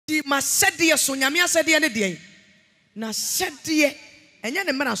masɛdeɛ so nyame asɛdeɛ ne deɛ na sɛdeɛ ɛnyɛ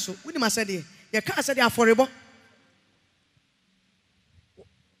ne mmara so woni masɛdeɛ yɛka asɛdeɛ afɔrebɔ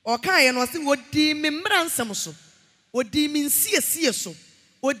ɔkaeɛ no ɔse wɔdii me mmara nsɛm so wɔdii me nsiesie so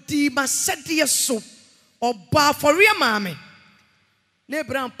wɔdii masɛdeɛ so ɔbɔ afɔreɛ maa me na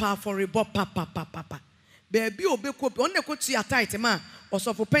Abraham pa afɔrebɔ papa baabi obɛkɔ ɔno na kɔtua atite ma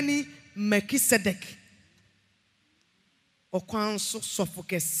ɔsɔfo pani Melkisedek ɔkwan so sɔfo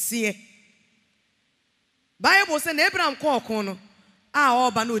kɛseɛ Bible sɛ na Abraham kɔ ɔko no a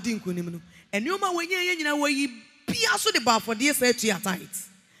ɔba na odi nkonim no ɛnneɛma wɔnyɛ nyina wɔyi bia so de ba afɔdeɛ sɛ atua atite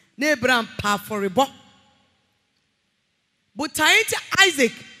na Abraham pa afɔrebɔ botae nti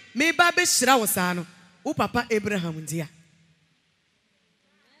Isaac meba bɛhyira wo saa no wo papa Abraham ndia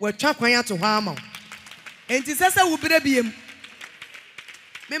wɔatwa kwan ato hɔ ama wo enti sɛ sɛ wo bere biem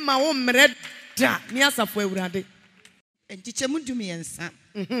me ma wo mmerɛ da me asafo awurade enti kyɛ mu dumiɛnsa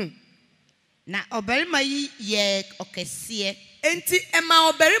na ɔbarima yi yɛ ɔkɛseɛ enti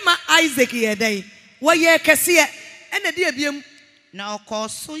ɛma ɔbarima Isaac yɛ dɛn wɔyɛ kɛseɛ ɛna de abiem na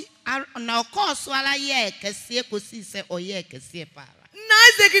ɔkɔɔ so ara yɛ kɛseɛ kɔsii sɛ ɔyɛ kɛseɛ paara na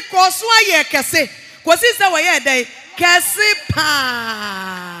Isaac kɔɔ so ayɛ kɛse kɔsii sɛ wɔyɛ dɛn kɛse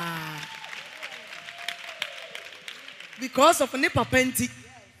paa because of ne papa nti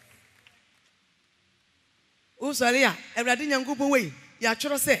usɔre a awurade nyankopɔn wei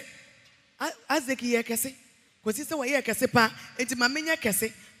yɛatwerɛ sɛ Isaac yɛ kɛse kɔsii sɛ wɔyɛ kɛse paa enti ma menyɛ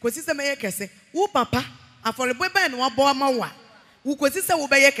kɛse kɔsii sɛ mɛyɛ kɛse wo papa afɔrebɔ bɛn na wabɔ ama wo a wo kɔsii sɛ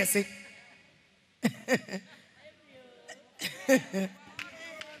wobɛyɛ kɛse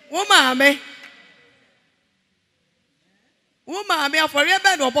wo maame afɔreɛ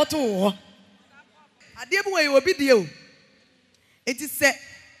bɛn na ɔbɔto wo hɔ adeɛ bi wɔ yɛ obi die o enti sɛ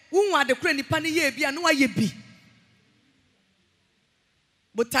wo ade kora nipa ne yɛ bi a no ayɛ bi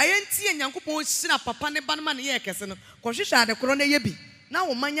botaeɛ nti nyankopɔn hyira papa ne ba no ma ne yɛ kɛse no kɔhwehwɛ ade kora no yɛ bi na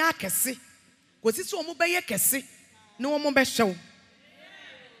wo manya akɛse kɔsi sɛ ɔmo bɛyɛ kɛse ne ɔmo bɛhwɛ wo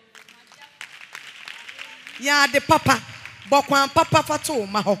ya de papa bɔkwan papa fato wo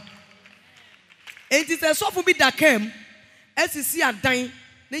ma hɔ enti sɛ sɔfo bi da kam asisi adan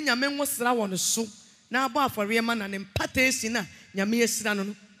ne nyame ngo sra wɔ no so na abɔ afɔreɛ ma na ne mpata esi na nyame asira no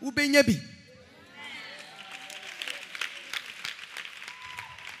no wobɛnya bi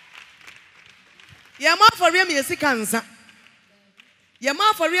yɛma afɔreɛ ma yɛsi kansa yɛma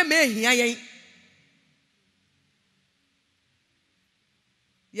afɔreɛ ma ehia yɛn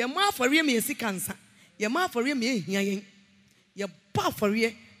yɛma afɔreɛ ma yɛsi kansa yɛma afɔreɛ ma ehia yɛn yɛbɔ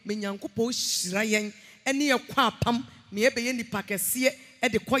afɔreɛ ma nyankopɔn hyira yɛn ɛne yɛkɔ apam ma yɛbɛyɛ nipa kɛseɛ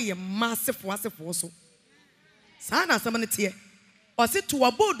ɛde kɔ yɛ mma asefoɔ so saa na asɛm no teɛ ɔse to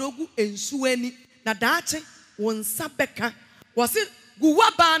wabɔɔdo gu nsuo ani na daakye wo nsa bɛka wɔse gu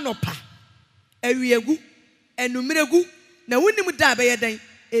waba anɔpa awiagu anummerɛ gu na wonim da bɛyɛ dɛn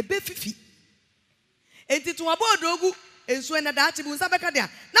ɛbɛfifi enti to wabɔɔdo gu nsuo ani na daakye wo nsa bɛka deɛ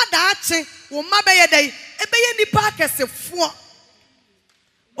na daakye wo mma bɛyɛ dɛn ɛbɛyɛ nipa akɛsefoɔ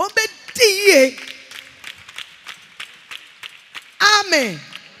ɔbɛdi yie amen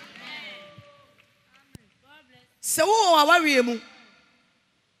sɛ wo awareɛ mu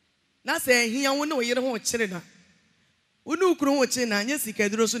na sɛ ahia wo ne wo yere ho kyere na wo ne ukuru ho kyere na nyɛ sika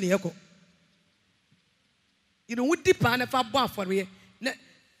duro so ne yɛkɔ yere wo di paa na fa bɔ afɔreɛ na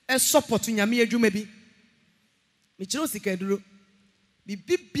ɛsɔpɔto nyame adwuma bi mekyerɛ sika duro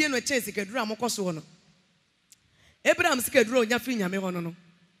bibibie no kyɛ sika duro a mokɔ so no Abraham sika duro onya firi nyame hɔ no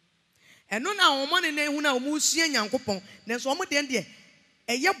ɛno na ɔmo ne hu na ɔmo sua nyankopɔn na so ɔmo deɛ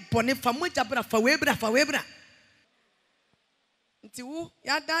ɛyɛ bɔne fa mogya bra fa webra nti wo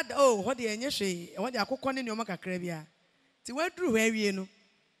ya dada hɔ de ɛnyɛ hwee ɛhɔ de akokɔ ne nneɛma kakra bia nti waduru hɔ awie no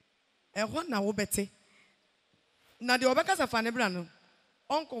ɛhɔ na wo bɛte na de ɔbɛkasa fa ne bra no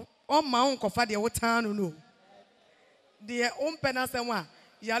ɔma ɔnkɔfa deɛ wotaa no deɛ ɔmpɛ na asɛm a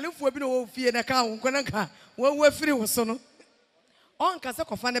yalefoɔ bi na wɔ fie na ka wo nkɔ nka wɔwu afiri wo so no ɔnkasa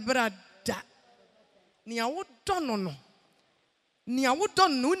kɔfa ne bra da nea wodɔ no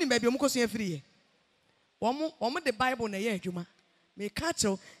wonim baabi ɔmo kɔsua afiri yɛ wɔmo de Bible na ɛyɛ adwuma meka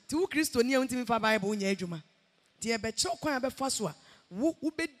kyerɛw nti wo kristo ni a wontimi fa Bible nyɛ adwuma nti ɛbɛkyerɛw kwan a bɛfa so a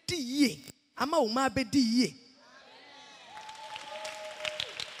wobɛdi yie ama wo ma bɛdi yie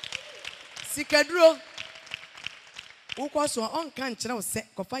sikaduro wokɔ so a ɔnka nkyerɛ wo sɛ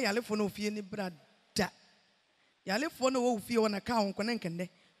kɔfa yalefoɔ no ofie ne bra da yalefoɔ no wɔ ofie wɔ na ka wo nkɔ ne nkɛndɛ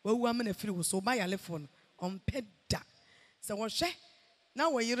wawu ama na firi wo so ba yalefoɔ no ɔmpɛ da sɛ wɔhwɛ na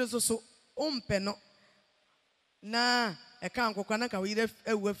wɔyere so ɔmpɛ no na ɛka nkɔkɔ na ka wɔyere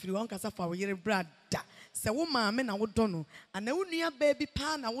awu afiri wɔn kasa fa wɔyere bra da se wo maame na wo dono ana wo nua baby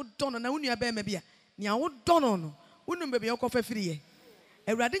pa na wo dono na wo nua ba ma bia nia wo dono no wonum bebe yokofa firiye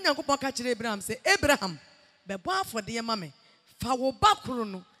Awurade Nyankopɔn ka kire Abraham se Abraham bebo afode ma me fa wo bakoro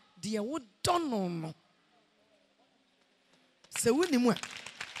no de wo dono no se wonimu a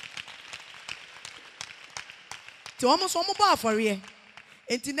ti omo so mo ba afore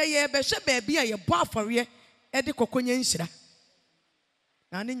enti na ye be hwe ba bia ye bo afore e de kokonye nhira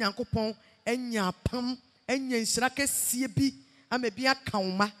na ne Nyankopɔn enya pam enya nhira kesie bi ama bi aka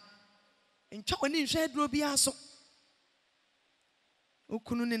woma ntwa woni nhwe duro bi aso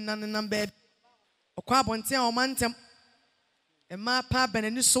okunu ne nan ba okwa abonte a omantem ema pa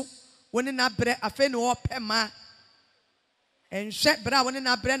benani so woni na bre afa ne wo pema enhwe bra woni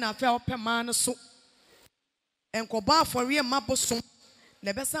na bre na afa wo pema no so enkoba afore ma boso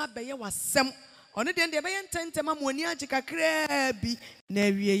na besa beye wasem ono de beye ntentem amoni agi kakra bi na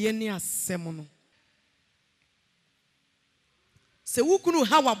awieye ne asem no se wukunu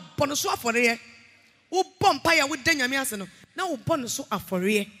hawa bono so afore wo bompa ya wo danyame ase no na wo bono so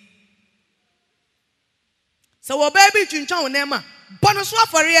afore se wo baby twintwan wo nema bono so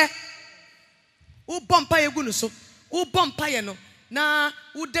afore wo bompa ya gu no so wo bompa ye no na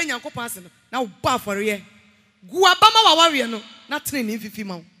wo danyankopon ase no na wo ba afore gu abama wa wawe no na tene ni fifi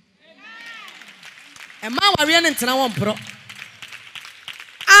ma wo ema wawe ne ntena wo mpro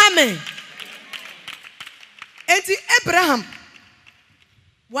amen enti Abraham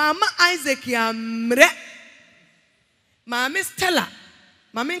Wama Isaac ya mre Mama Stella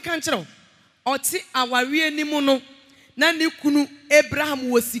Mama nkanchiro oti awawe animu no na ne kunu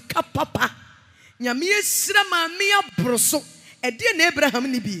Abraham wasika papa nyame yesira mama ya broso ede na Abraham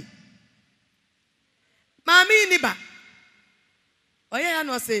ni bi mama ni ba oya ya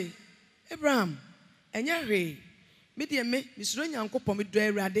no say Abraham enya hwe me de me misuro Nyankopɔn me do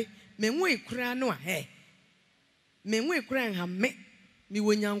Awurade me nwo ekura no a he me nwo ekura nha me mi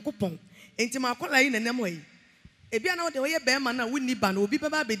wo Nyankopɔn enti makola yi nanem hoyi ebia na wo de wo ye bema na wonni ba na obi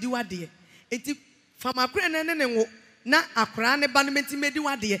baba bedi wade enti fama kora ne ne wo na akora ne ba no menti medi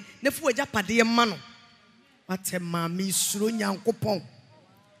wade na fu agya pade ma no wate maami suro Nyankopɔn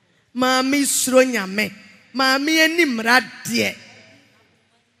maami suro nyame maami anim rade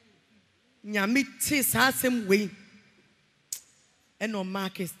nyame ti sa asem wei eno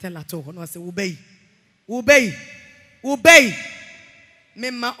mark Stella to ho no se wo bei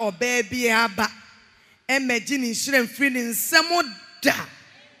Mema obebi aba emeji ni nhire mfiri ni nsemo da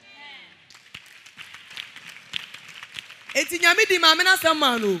enti nyame di maame na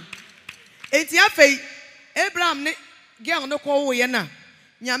sama no enti afei Abraham ne girl no ko wo ye na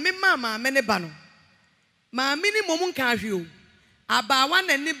nyame maame ne ba no maame ni mom nka ahwe o abawa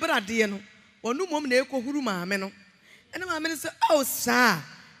na ni brade no onu mom na ekohuru maame no ena maame ne se oh sa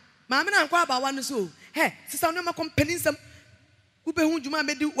maame na nkwa abawa no so he sisa no ma company nsam Ube hu juma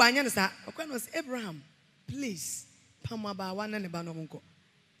medi wanya nsa okwa no say Abraham please pama ba wana ne ba no nko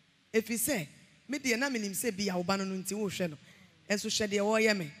efi se me de na menim se bi ya wo ba no nti wo hwe no enso hwe de wo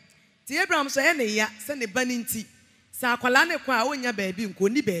ye me ti Abraham so ye ne ya se ne ba nti sa akwala ne kwa onya ba bi nko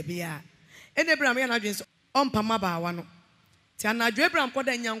ni ba bi ya ene Abraham ya na dwen so ompama ba wa no ti anadwo Abraham ko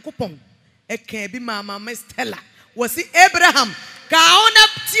da Nyankopon eka bi mama Stella wo si Abraham ka ona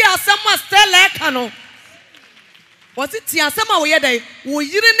ti asama Stella eka no What's it? Tiasama wo yedai wo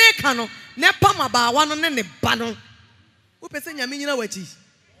yire ne ka no ne pama ba wa no ne ne ba no wo pese nyame nyina wachi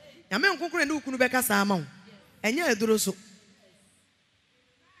nyame nkonkoro ne ukunu beka sa ama wo enya eduro so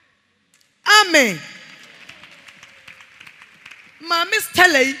amen mama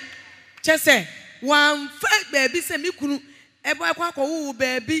Stella chese wan fa baby se mi kunu ebo akwa wo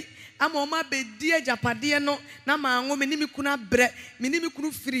baby ama o ma be di ajapade no na ma anwo me ni mi kunu abre me ni mi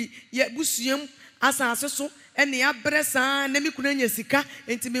kunu firi ye busuam asase so ene ya bresa na mi kuna nya sika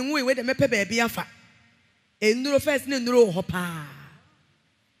enti me nwu we de mepe ba bia fa enuro first na enuro ho pa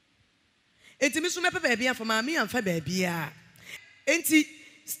enti mi so mepe ba bia fa ma mi amfa ba bia enti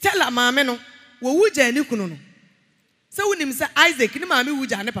Stella maame no wo wuja ni kunu no se wonim se Isaac ni maame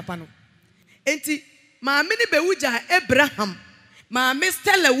wuja ne papa no enti maame ni be wuja Abraham maame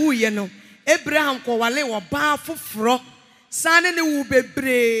Stella wuye no Abraham ko wale wo ba foforo sane ne wu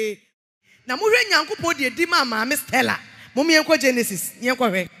bebre na mo hwe Nyankopɔn de di mama Stella mo me enko Genesis ye enko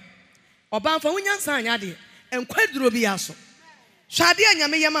hwe oba mfa wunyansa anya de enkwaduro bi aso hwade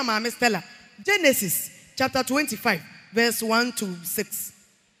anyame ye mama Stella Genesis chapter 25 verse 1 to 6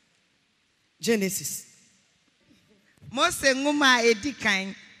 Genesis Mose nguma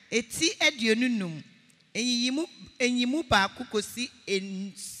edikan eti aduonunum enyimu ba kokosi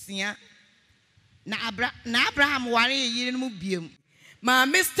ensia na Abraham ware yire no biem Ma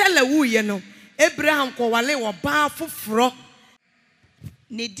Stella wuye no Abraham kɔwale wɔ baa foforɔ.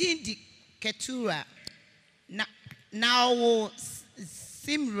 Ne din di Ketura. Na wo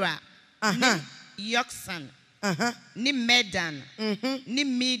Simra. Ne Yoksan. Ni Medan. Ni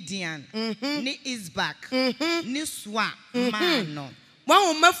Midian. Ni Isbak. Ni Swa. Mano.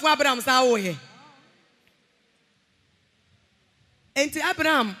 Wɔn mmafu Abraham saa wɔyɛ. Enti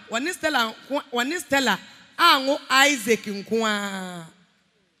Abraham wɔne Stella ango Isaac nkoa.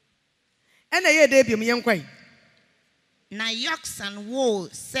 Ɛna yɛ de bi mu yɛn kwai. Na Yoksan wo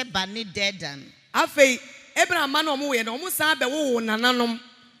Seba ni Dedan. Afei Abraham ma no mo yɛ no mo saa bɛ wo nananom.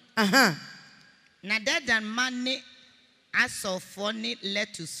 Na Dedan ma ni Asofo ni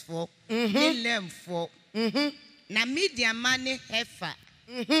Letusfo ni Lemfo. Na Midian ma ni Hefa.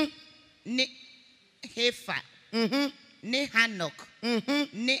 Ni Hefa. Ni Hanok.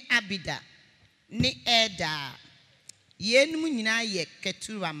 Ni Abida. Ni Eda. Yenum nyina ye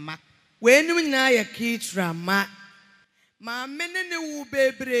Ketura ma. Wenum nyina ye Ketura ma. Ma menene wu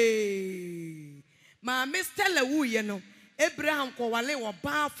bebre. Ma Stella wu ye no. Abraham kɔwale wɔ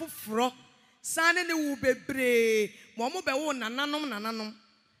baa foforɔ. Sane ne wu bebre. Mo be wo nananom.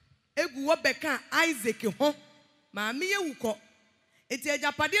 Egu wo beka Isaac ho. Ma me ye wu kɔ. Eti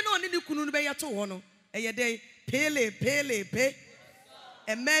ajapade na oni ne kunu no be ye to ho no. Eye dey pele.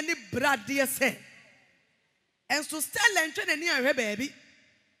 Emeni brade se. Enso Stella ntwe ne ni ahwe baabi.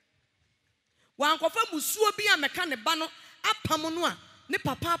 Wan kofa musuo bi a meka ne ba no apam no a ne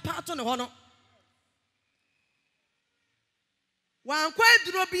papa ato ne ho no. Wan kwa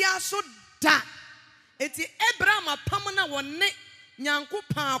eduro bi aso da. Eti Abraham apam na wonne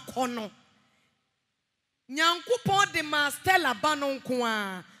Nyankopɔn akono. Nyankopɔn de ma Stella ba no nko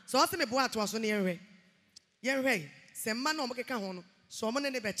a. So ose me bo ato aso ne yenhwe. Yenhwe se ma na omkeka ho no. So mo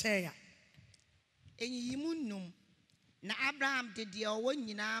ne be che ya. Enyimunum na Abraham de de owo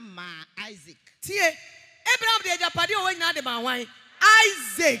nyina ma Isaac. Tie Abraham de ajapade owo nyina de ma hwan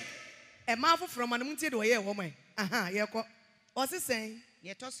Isaac. E ma foforo ma no muntie de oye wo man. Ye ko. Ose sen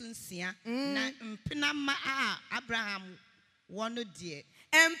ye to so nsia na mpena ma Abraham wono de.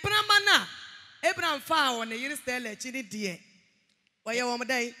 Empena ma na Abraham fa wo ne yiri Stella chi ni de. Oye wo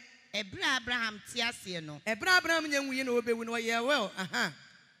mdai. Ebra Abraham ti ase no. Ebra Abraham nyanwuye na obewu no oye well.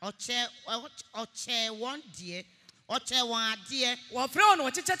 Oche one dear, Oche one dear, or Floren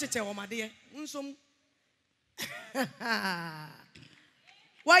or Chicha or my dear. Unsum.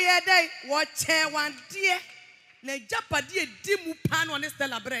 Why a day, what chair one dear? Ne japa dear dimu pan on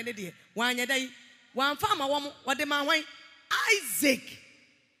Stella Brand dear. 1 day, one farmer woman, what the man went Isaac.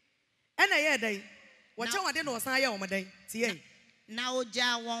 And a day, what I didn't know was I on my day. See, now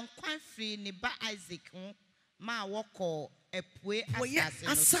ja one quite free ni ba Isaac, ma walk Epwe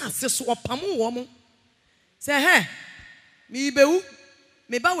assassin so pamu woman. Say, hey, me bew,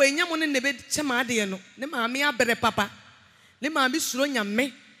 me ba we nyamone ne be chema de no, ne ma me abere papa, ne ma bi suro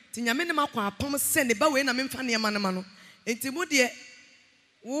nyame, ti nyame ne makwa apam se ne ba we na me mfa ne ma no. Enti mu de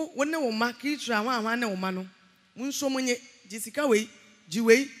wo ne wo ma Ketura hwan ne wo ma no. Munso munye jisika we,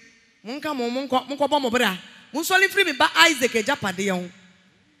 jiwe, munka munko bo mo bra. Munso le free me ba Isaac ejapade ye ho.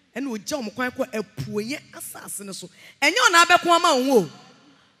 And we jump quite a poor assassin. So, and you're not back one man.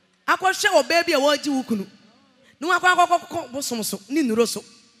 I could show baby a word you could. No, I was so Ninuroso.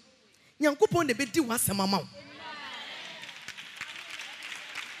 Young coupon the bit was a mamma.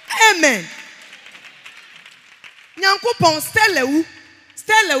 Amen. Young coupon Stella,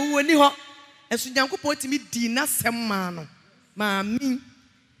 when you are as young coupon to me dinner some man. Mammy.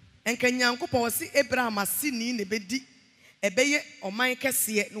 And can young coupon see Abraham as seen in the bed. Ebeye o man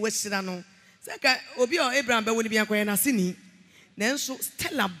kese no wasira no seka obi o Abraham be woni bia kwɛ na sini nanso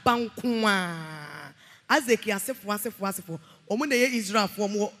Stella banko a Isaac asefo omo na ye Israelfo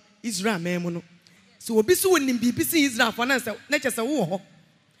mo Israel man mu no so obi so wonim bibi si Israelfo na sɛ na kyɛ sɛ wo ho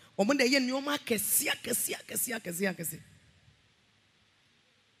omo na ye nneoma kɛse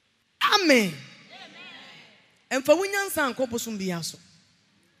amen emfa wunyansa anko bosom bia so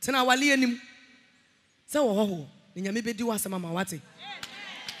tena wale anim sɛ wo ho Nyame bedi wasama ma wate.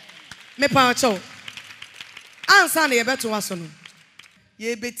 Me pa cho. Ansa na ye beto waso no.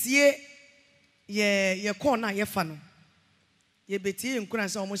 Ye betie ye call na ye fa no. Ye betie nkura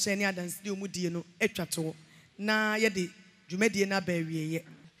nsa omo hye ne adanse de omu die no atwa to. Na ye de dwumadie na ba wie ye.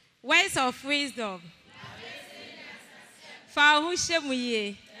 Words of wisdom. Fa hu hye mu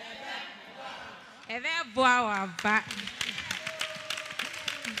ye. Ebe boa wa ba.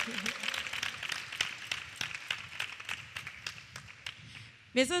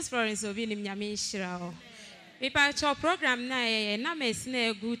 Mrs. Florence Obinim Nyame Shirao. We patch our program na na mes na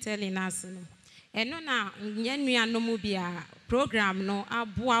egu telling us no. Eno na nyanua no mu bia program no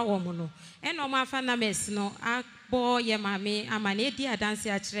aboa wo no e no ma fa na mes no abo ye mame ama na edi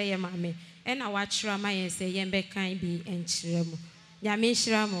adanse a kire ye mame e na wa kira ma ye se ye be kan bi enkire mu nyame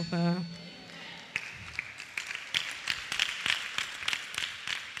hira mo pa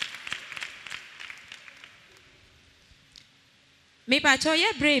me pa cho ye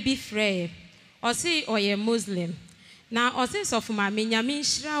brave bi frɛ osi oye Muslim na osi so fu mame nyame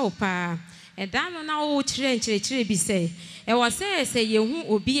hira o pa ɛda no na wo kyerɛ bi sɛ ɛwɔ sɛ yehu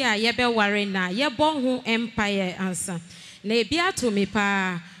obi a yɛbɛware na yɛbɔ ho empire ansa na ebi ato me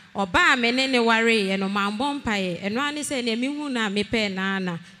pa ɔba a me ne ware yɛ no mambɔ empire ɛno ane sɛ na mehu na mepɛ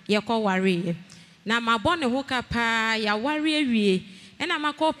na yɛkɔ ware yɛ na mabɔ ne ho ka pa ya ware awie ɛna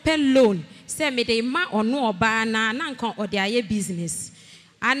makɔ pɛ loan sɛ me de ma ɔno ɔba na nka ɔde ayɛ business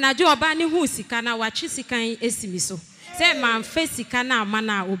anadwo ɔba ne hu sika na watwe sikan esimi so sɛ mamfa sika na ama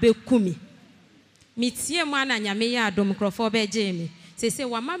na obekumi mitie mu ana nyame ya adom krofo beje mi se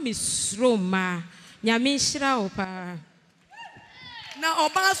wama misro ma nyame hira o pa na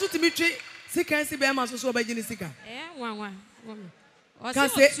oba so timi twe sika si be ma so obaji ni sika wan ka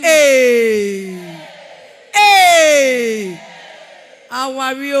say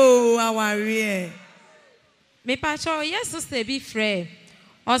awari me pa cho yes sister bi frɛ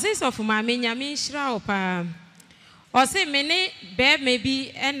osis of mama nyame hira o pa Ose mene be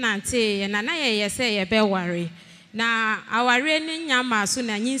maybe enante na na ye say ye be ware na aware ni nyama so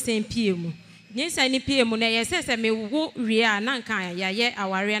na nyinsen pie mu nyinsen ni pie mu na ye say me wo wie a na nka ya ye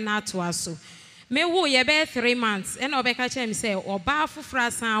aware na ato aso me wo ye be 3 months e na obeka chem say oba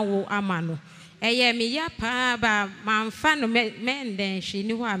afufra san wo ama no eye me ya pa ba manfa no me nden hwe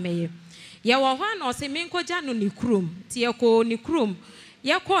ni ho ameye ye wo ho na ose me nkoja no ni krom tie ko ni krom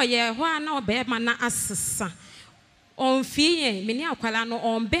ye ko ye ho na obe ma na asesa on fiye meni akwala no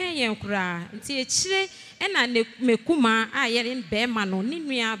on ben yen kura nti echire na mekuma a ye be ma no ni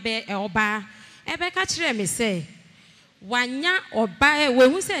nua be oba ebe ka kire me se wanya oba we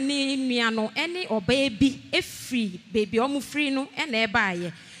hu se ni nua no ene oba ebi efri baby omu free no na eba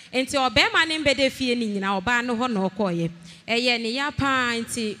aye nti oba ma ne be de fie ni nyina oba no ho na okoye eye ni ya pa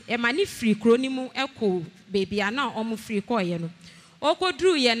nti e ma ni free kro ni mu eko baby ana omu free koye no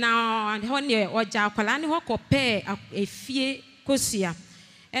okodru ye na ho ne oja akwala ne ho kopɛ efie kosua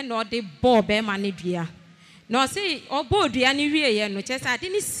na ode bɔ be ma ne dua na o se obo dua ne wie ye no kyesa ade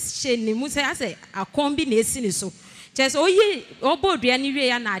ne hye ne mu se ase akon bi na esi ne so kyesa oyi obo dua ne wie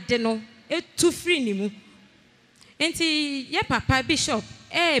ya na ade no etu free ne mu enti ye papa bishop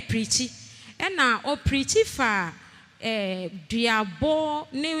preachi na o preachi fa dua bɔ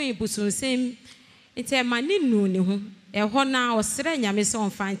ne busunsem enti ma ne nu ne ho ehɔ na ɔsrɛ nyame sɛ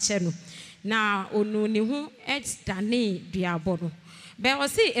ɔmfa nkyɛ no na onu ne ho dane duabɔ no bɛ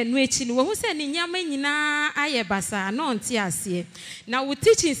ɔse enu echi no wo sɛ ne nyama nyina ayɛ basa na ɔnte aseɛ na wo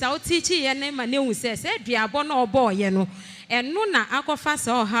teaching sa wo teach ye na ma ne hu sɛ duabɔ na ɔbɔ ye no ɛno na akɔfa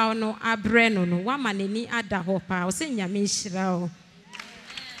sɛ ɔhaw no abrɛ no no wa ma n'ani ada hɔ pa ɔse nyame hyira o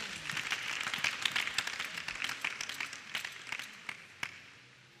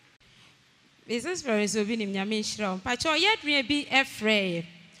Mrs. Florence Obinim nyame hira o pacho ye dwe bi efrɛ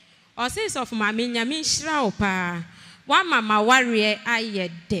osis of mama nyame hira o pa wa mama ware aye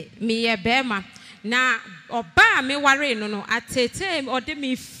de me ye bema na oba me ware no no atete ode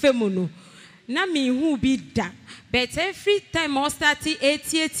me femu no na me hu bi da but every time o start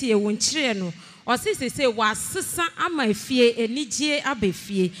 88 won kire no osis say wa sesa ama fie enigye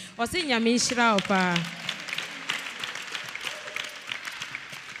abefie osis nyame hira o pa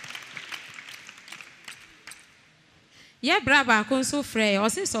ye braba konso frɛ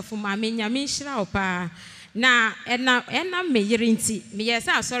ɔse sɔfo ma me nyame hira opa na ena me yerinti me yes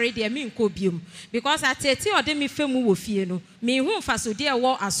asori de me nko biom because atete ode me femu wo fie no me hu faso de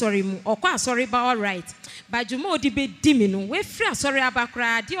wo asori mu okɔ asori ba all right badwuma odi be di me no we frɛ asori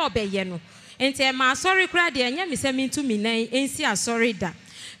abakra de obeye no enti ma asori kra de enya me se me ntu me nan ensi asori da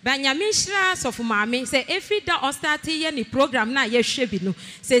Banyame hira sofo maame say every day or start ye ni program na ye hwe bi no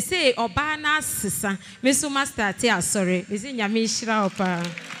say oba na sesa me so ma start asori me say nyame hira opa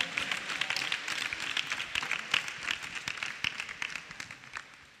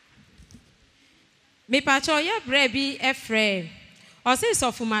me pa cho ye bra bi efre o say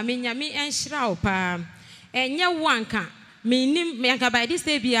sofo maame nyame enhira opa enye wanka me nim me anka by this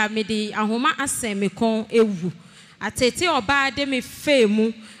day bia me di ahoma asem me kon ewu atete oba de me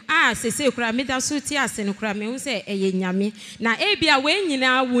femu sese kura me da so ti ase no kura me hu se eye nyame na ebia we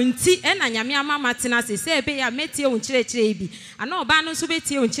nyina wonti e na nyame amama tena sese ebe ya metie won kirekire bi ana oba no so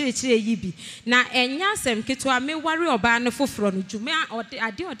betie won kirekire yi bi na enya asem keto a me ware oba no foforo no dwuma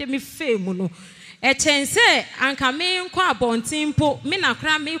ade ode me femu no Chense anka me nkɔ abɔnten po me na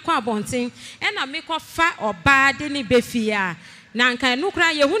kra me kɔ abɔnten ɛna me kɔ fa ɔbaa de ne befia na anka no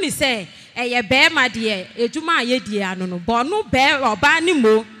kra ye hu ni sɛ ɛyɛ bɛɛma deɛ edwuma a yɛdie ano no bɔ no bɛɛ ɔbaa ne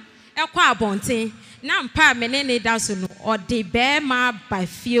mo ɛkɔ abɔnten na mpa me ne da so no ɔde bɛɛma ba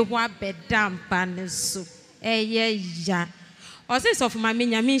fie ho abɛda mpa ne so ɛyɛ ya ɔsɛ sɔfo ma me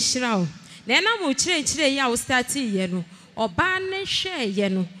nyame nhyira o na ɛna mo kyerɛ yi a wo start ye no ɔbaa ne hwɛ ye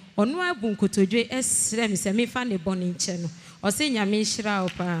no ɔno abu nkotodwe ɛsrɛ me sɛ mefa ne bɔ ne nkyɛ no ɔsɛ nyame nhyira o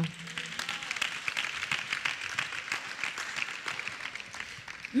paa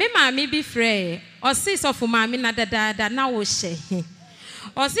me maame bi frɛ ɔsɛ sɔfo maame na dadaada na wo hyɛ he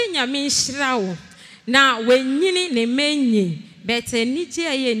ɔsɛ nyame nhyira o na wenyini ne menyi bɛtɛ nigye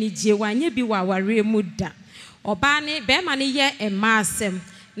ɛyɛ nigye wanye bi wɔ aware mu da ɔbaa ne bɛɛma ne yɛ ɛma asɛm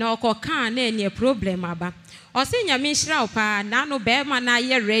na ɔkɔka na ɛne problem aba ɔsɛ nyame nhyira o paa na no bɛɛma na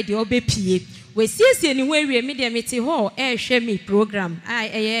yɛ ready ɔbɛpie wesiesie ne ho awie me deɛ mete hɔ ɛhwɛ me program a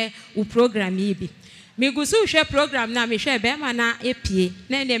ɛyɛ wo program yi bi me gusu hwɛ program na me hwɛ bɛɛma na epie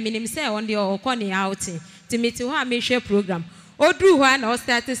na ɛne minim sɛ ɔn deɛ ɔkɔ ne outing ti mete hɔ a me hwɛ program oduru hɔ na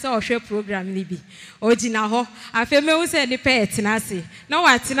ɔstart sɛ ɔhwɛ program ni bi ogyina hɔ afɛ me hu sɛ ne pɛ ɛtena ase na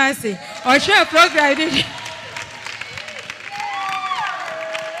watena ase ɔhwɛ program ni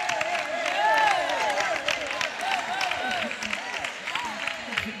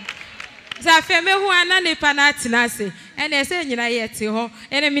Zafe me hu ana ne pa na atena ase ene se nyina ye te ho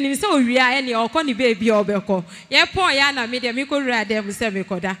ene minim se owia ene okọ ni baby obekọ ye pon ya na me de me ko wura dem se me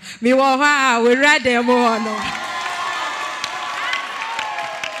koda me wo ho a we wura dem ho no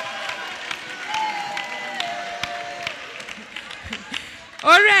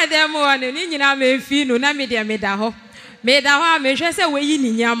ora dem ho no ni nyina me fi no na me de me da ho a me hwe se we yi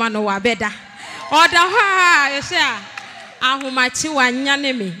ni nyama no wa beda oda ho a ye se a ahomachi wanya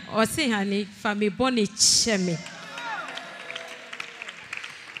ne me ɔse hane fa me bɔne kyɛ me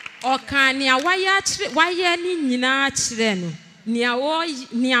ɔka nea wayɛ ne nyinaa kyerɛ no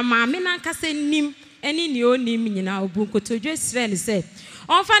nea maame na nkasa nim ɛne nea onim nyinaa obu nkotodwe srɛ no sɛ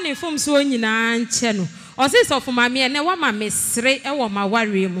ɔmfa ne mfom so nyinaa nkyɛ no ɔse sɔfo maame ɛnɛ wama me sere ɛwɔ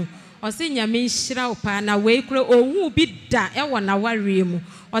mawareɛ mu ɔse nyame nhyira wo paa na wei kura owu bi da ɛwɔ na wareɛ mu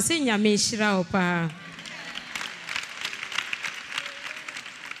ɔse nyame nhyira wo paa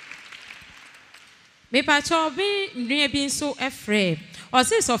me pacho bi nua bi nso efre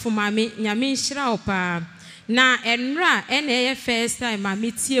ose sofo mame nyame nhyira opa na enra ene first time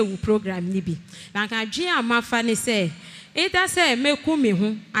mame tie wu program ni bi na ka dwe amafa ne se ida se meku me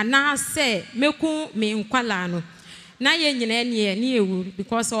hu ana se meku me nkwala no na ye nyina ne ewu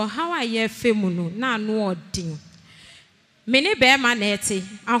because how I ye femu no na no odin me ne be ma na ete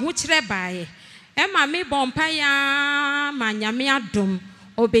aho kire baaye e ma me bompa ya ma nyame adom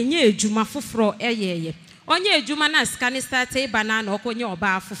obenye ejuma foforo eyeye onye ejuma na scan start e banana okonye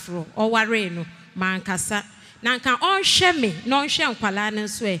oba foforo oware no mankasa na nka onhwe me na onhwe nkwala ne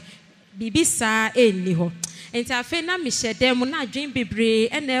nso bibisa enni ho enti afi na mehedem na adwen bebre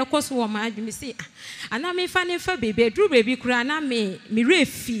na ekoso wo ma adwen si ana me fa ne fa bebe dru bebi kura na me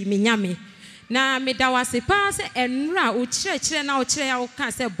refi me nyame na me da wase pa se enra o kire na o kire ya o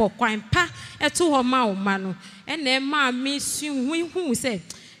ka se bokwan pa eto ho ma o ma no ene ma me hu se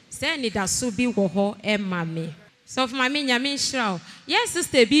ni da so bi wo ho e ma me so of mami nyame nhyira o yes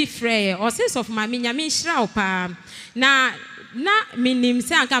sister bi frɛ o se so of mami nyame nhyira o pa na minim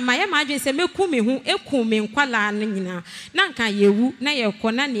se anka maye ma adwen se meku me hu eku me nkwala no nyina na nka yewu na ye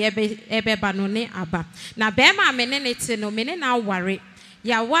kɔ na ne ebe ba no ne aba na be ma me ne te no me ne na aware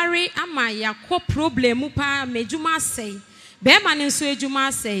ya ware ama ya kɔ problem pa mejuma sei be ma ne nso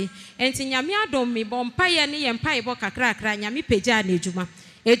ejuma sei enti nyame adom me bompa ye ne ye mpa ebo kakra nyame pagya na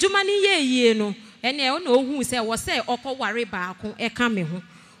ejuma ni ye no ene o na ohu se wo se okɔ ware baako eka me ho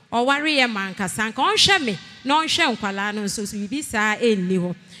o ware ye mankasa nka onhwe me na onhwe nkwala no nso bibi saa enni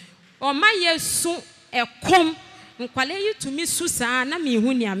ho o ma yesu ekom nkwala yi tumi su saa na me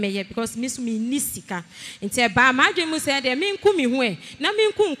hu ni ameye because me su me ni sika nti ba ma adwe mu se de me nku me hu na me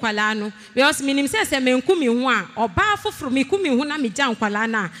nku nkwala no because me nim se me nku me hu a oba foforo me ku me hu na me gya nkwala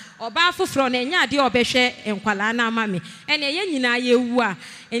na oba foforo na enya de obehwe nkwala na ama me ene ye nyina ye wu a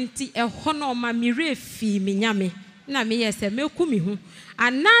nti eho no ma me refi me nyame na me yese me ku me hu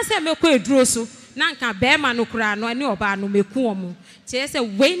ana se me kɔ eduro so na nka be ma no kura no ene oba no me ku omo tie se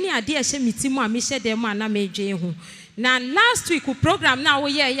we ni ade ehye mitimu a me hye dem ana me dwe hu na last week program na wo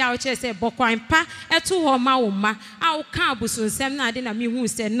ye ya o che se bokwan pa eto ho ma wo ma a wo ka abusunsem na ade na me hu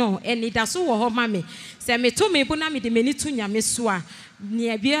se no eni da so wo ho ma me se me to me bu na me de mani tu nyame so a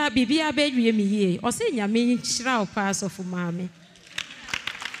ne bibia be dwie me yie o se nyame nhyira o pa so fu ma me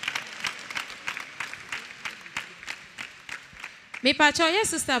Me pacho yes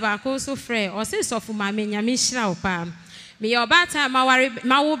sister ba ko so frɛ o se so fu ma me nyame hyira wo pa me oba time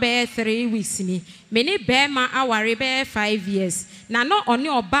ma wo be 3 weeks ni me ni be ma aware be 5 years na no one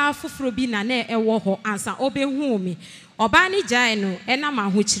oba foforo bi na na ɛwɔ hɔ ansa obehu me oba ni jai no ɛna ma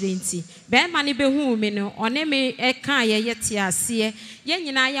ho kyire nti be ma ni behu me no one me ɛka ye te ase ye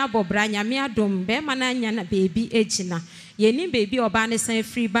nyina ya bobra nyame adom be ma na nya na baby egina ye ni baby oba ne san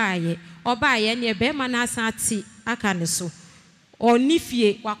free baaye oba ye ne be ma na san ati aka ne so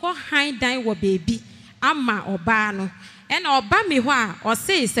onifie wakɔ han dan wɔ baby ama oba no ɛna oba me hɔ a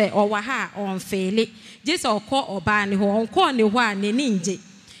ɔse sɛ ɔwa ha ɔnfeele gye sɛ ɔkɔ oba ne hɔ ɔnkɔ ne hɔ a ne ninje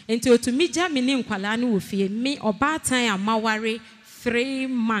enti otumi gya me ne nkwala no wɔ fie me oba tan amaware 3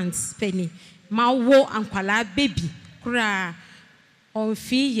 months peni ma wo ankwala baby kura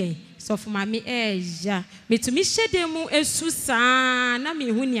ɔnfiye so for mami eja metumi hyede mu esu saa na me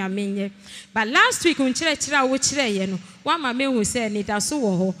hu ni amenye but last week unkyerɛkyerɛ a wo kyerɛ ye no wa ma me hu sɛ ne da so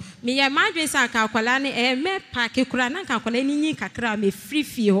wɔ hɔ me ye madwen sɛ aka akwala ne me pack kura na aka akwala ni nyin kakra me free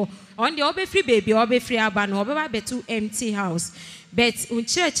fie hɔ on de obe free baby obe free aba no obe ba betu empty house but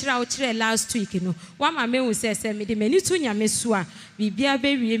unkyerɛkyerɛ a wo kyerɛ last week no wa ma me hu sɛ me de mani tu nyame so a bibia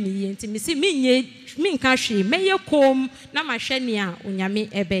be wie me ye nti me si me nka hwe meye kom na ma hwe ne a onyame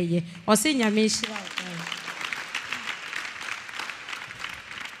ebeye o se nyame hyira o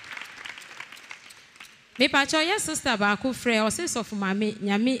me pa cho yes sister ba ko frɛ o se sofo mame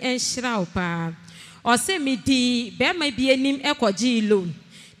nyame enhyira o pa o se me di be ma bi anim ekogi loan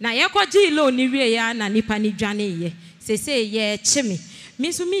na ye kogi loan ni wie ya na nipa ni dwane ye se ye kyeme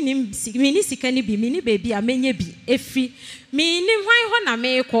me so me ni sika ni bi me ni baby a menye bi efi me ni hwan ho na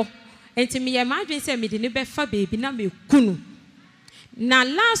me kɔ enti me ye madwen sɛ me de ne bɛfa baby na me kunu na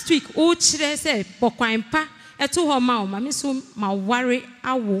last week o kyerɛ sɛ pokwan pa ɛto hɔ ma o ma me so ma ware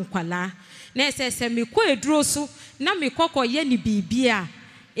awo nkwala na sɛ me kɔ eduro so na me kɔkɔ ye ni bibia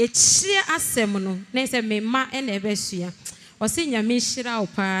ekyire asɛm no na sɛ me ma ɛna ɛbɛsua o se nyame hyira o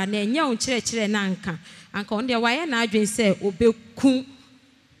pa na enya o kyerɛkyerɛ na anka on de waye na adwen sɛ obeku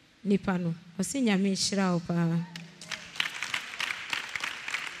nipa no o se nyame hyira o pa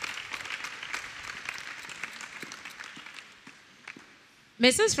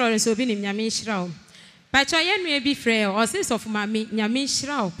Mrs. Florence Obinim nyame hyira o pacho ye nua bi frɛ o se sofo mame nyame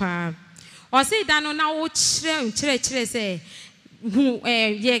hyira o pa o se da no na wo kyerɛkyerɛ sɛ hu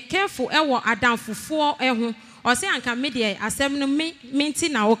ye careful ɛwɔ adamfofo ɛho o se anka me de asɛm no me nti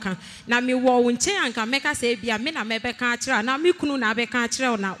na wo ka na me wo wo nkyɛn anka meka sɛ bia me na mebɛka akyerɛ na me kunu na abɛka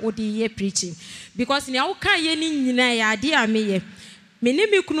akyerɛ na odi ye preaching because ne wo ka ye ni nyina ya ade a me ye me ne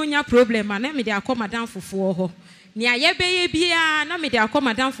me kunu nya problem na me de akɔ madamfofo hɔ ni ayebeye bia na me de akɔ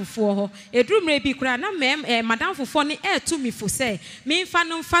madamfofo hɔ edurumre bi kura na madam fofo ne etu mi fo sɛ me mfa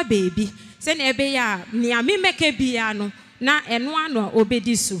no mfa baby sɛ ne ebe ya ni ami meke bia no na eno ano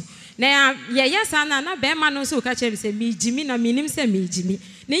obedi so na ye yesa na be ma no so ka kyerɛ sɛ me jimi na me nim sɛ me jimi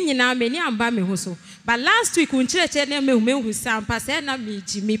ne nyina me ni amba me ho so but last week unkyerɛkyerɛ na me hu sampa sɛ na me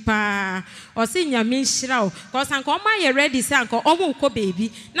jimi pa o se nyame hyira o cause anka o ma ye ready sɛ anka o mo kɔ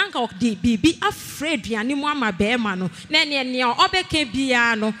baby na anka di bibi afraid duane mu ama be ma no na ne obɛka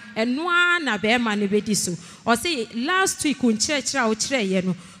bia no eno na be ma ne bedi so o se last week unkyerɛkyerɛ o kyerɛ ye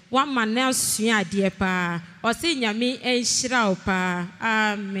no wa ma na sua ade pa o se nyame enhyira o pa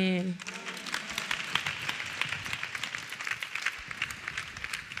amen.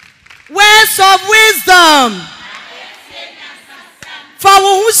 Words of wisdom. For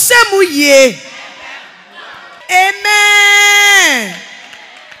who shemu ye. Amen.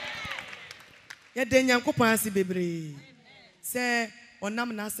 Ya de nyankopon ase bebre. Se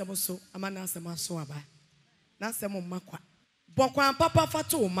onam na asem so ama na asem aso aba. Na asem makwa. Bokwan papa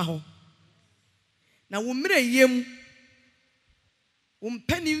fato wo ma ho. Na wo mre yem. Wo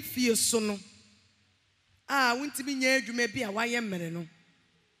mpani fie so no. Wontimi nya adwuma bi a waye mmere no.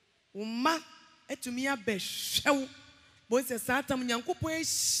 Womma etumi abehwew bo se satam nyankopon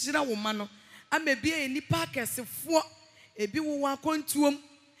ehira womma no amabi enipa akesefo ebi wo akontuom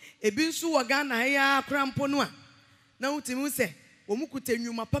ebi nso wo ga na ya akrampo no a na wutimi se omukuta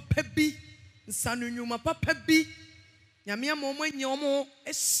nwuma papa bi nsano nwuma papa bi nyame amomo anya omo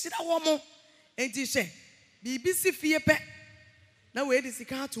ehira wo mo enti hwe bibi si fie pe na we di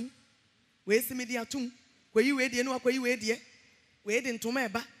sika atum we simi di atum koyi we die no akoyi we die we di ntoma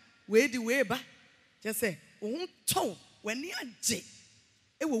eba we di we ba just wo to wani age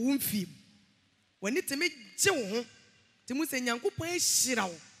e wo wumfiem wani teme gye wo ho temu se nyankopon ehira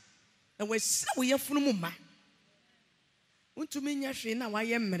wo na wo ehira wo yefunu mu ma untumi nya hwe na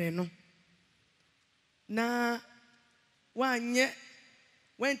waye mmere no na wanye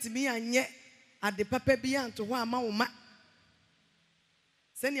wentimi anye ade papa bi anto ho ama wo ma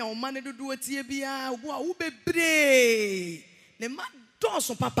Send your money to do a TBA, who be brave. The man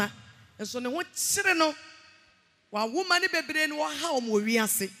does papa, and so no one children. While woman be brain or how we are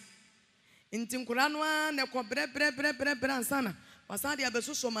sick. In Tinkuranwa, Neko bre sana. Pasadi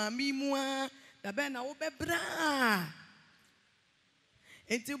abeso ma mi mua, the ben a obe bra.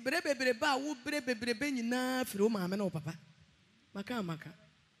 Until brebe ba, wo brebe ben na fro mamma no papa. Maka.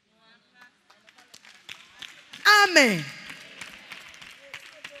 Amen.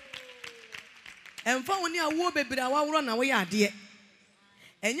 And for when you are wo bebre, I will run away, dear.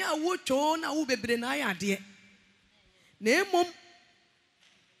 And you are wo cho na wo bebre na dear. Name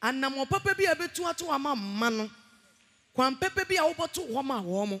and na mo papa be a bit to a man. Kwan pepe be a over to Womma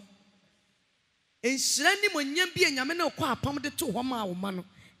womo. And Shani when you be a yameno qua pounded to Womma or mano.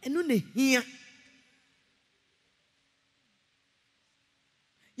 And no here.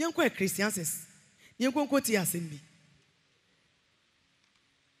 Young quite Christians. You go to your simbi.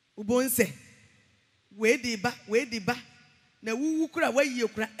 Ubon say, where the ba, na woo cry where you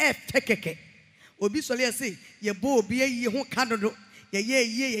cry, keke. Obi Solia say, ye bo be a ye won't candle,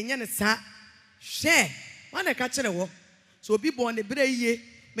 ye, and sa. Share, one a catcher a walk. So be born a bray ye,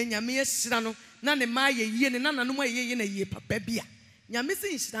 men ya mere shrano, none of my ye, and none of my ye in a ye, papabia. Ya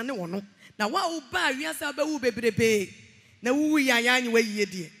missing shrano or no. Now, what buy yourself a woo baby? Now, woo ya anyway, ye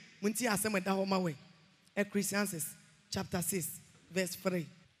dear. Munti asem da homa way. Ecclesiastes chapter 6 verse 3.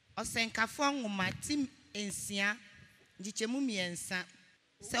 Osenkafo nwoma tim ensia njichemu miensa.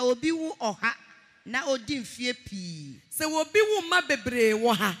 Se obi wu oha na odi mfie pi. Se obi wu ma bebre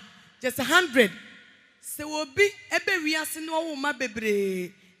wo ha. Just 100. Se obi ebe wiase no wo ma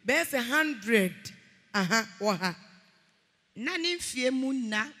bebre. Be se 100. Wo ha. Na ni mfie mu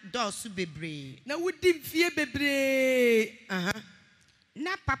na dosu bebre. Na wodi mfie bebre.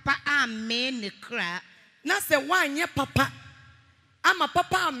 Na papa ame ne kra. Na se wanye papa. Ama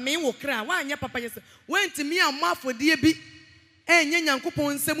papa ame wo kra. Wanye papa yes. Wentimi amafodie bi. Enye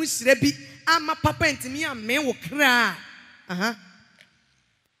Nyankopon nsem hyire bi. Ama papa ntimi ame wo kra.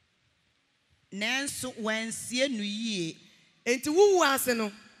 Nanso wansie nu yie. Enti wuwu ase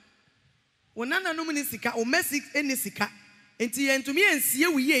no. Wonana no ni sika, o mesi eni sika. Enti yentumi ensie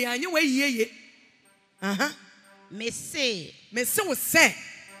wo yie anye wa yie. Mese wo se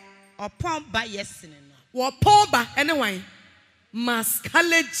upon ba yesene no. Wo pomba ene wan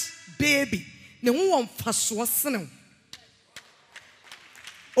masquerade baby. Ne ho won faso sene.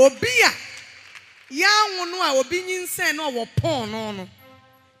 Obia ya wono a obi nyinsen no wo pon no.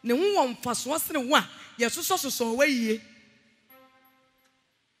 Ne ho won faso sene wa yesoso wa yie.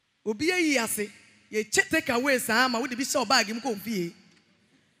 Obi ayi ase ye take away sa ma wo de bi se bag im ko fie.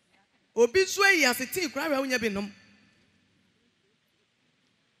 Obi so ayi ase tin kura wa wonya bi nom.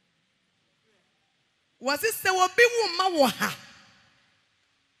 Was it so be Womma?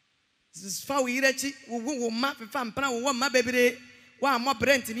 This is far we reach wo map fam plan wo ma bebre wa mo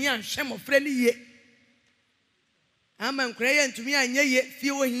brent ni an hwem ofre ni ye ama nkra ye ntumi anye ye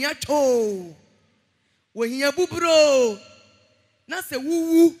fie wo hia cho wo hia bubro na se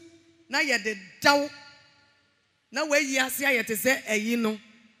wuwu na ye de daw na wa yi ase ayete se ayi no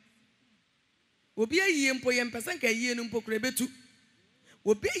obi ayi mpo ye mpesa nka ayi no mpo kra betu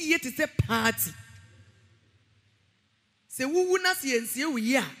obi ayi te se party. Se wuwu na se ensie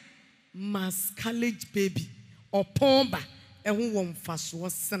wuyi a masquerade baby or pomba ehu won faso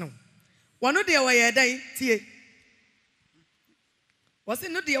sene. Wano de wo ye dan tie. Wo se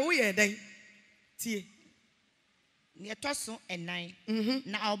no de wo ye dan tie. Ne toso enan.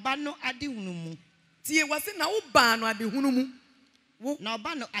 Na oba no ade hunu mu. Tie wo se na wo ba no ade hunu mu. Wo na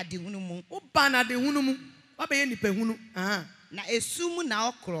oba no ade hunu mu. Wo ba na ade hunu mu. Wa be ye nipa hunu. Na esum na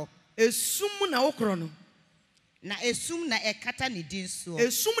okro. Esum na okro no. Na esum na ekata ne din so.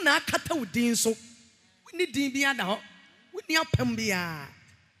 Esum na akata wo din so. Woni din bi ada ho. Woni apam bia.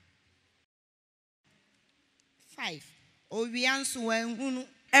 5. Owianso wanhunu.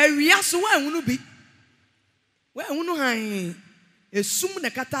 Ewiaso wanhunu bi. Wanhunu han. Esum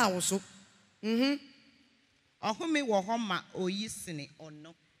na kata wo so. Ohome wo ho ma oyisene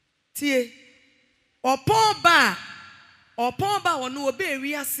ono. Tie. Opon ba wono obe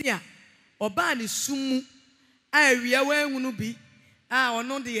ewiase a. Oba ne sumu. Awia wanhunu bi.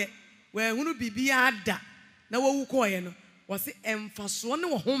 Ono de wanhunu bibia ada. Na wawu koye no. Wo se emfaso ne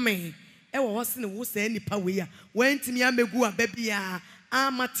wo home. Ewo ho se ne wo sa nipa we a. Wantimi amegu aba bia.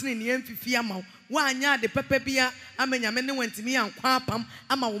 Amatene ne amfifi ama. Wanya de pepe bia amanyame ne wantimi ankwa apam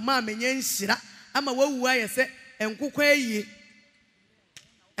ama wo ma amanya nhira. Ama wawu aye se enkokwa ayi.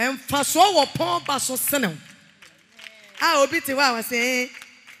 Emfaso wo pon ba so sene. Obi te wa se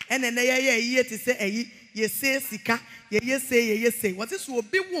enene ye te se ayi. Ye say sika, Ye say. What is will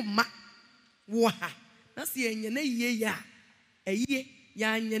be Womma? Waha. That's the yene ya. A ye,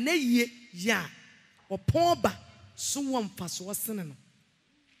 ya yene ye ya. Or poor ba, so one fast was sinning.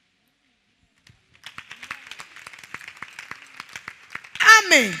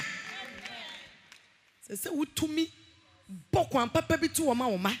 Amen. Say, what to me? Boko and papa be to a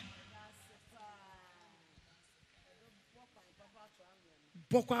mama.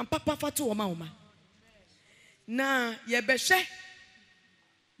 Boko and papa for to a mama. Na ye beshe.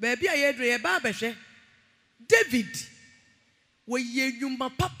 Baby, I had a babeshe. David. We ye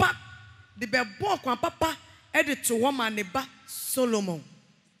yumba papa. The be boko and papa edit to Womma neba Solomon.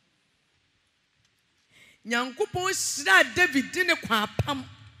 Nyankopon shira David dine kwa pam.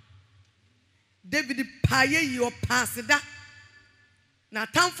 David paye your passida. Na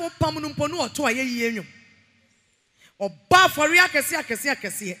time for pamunumpono or to a ye. Or bar for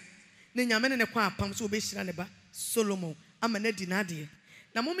Riakasia. Ninyamene ne kwa pam so be shira neba Solomon. I'm an edinadi.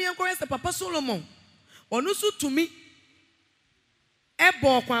 Na mummy uncle the papa Solomon. Onusu to me.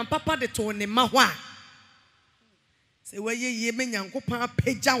 Ebo kwa papa de to ne mahwa. Se we ye me nyankopon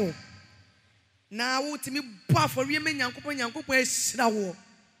apagya wo. Na wo timi boa for ye me nyankopon ehira wo.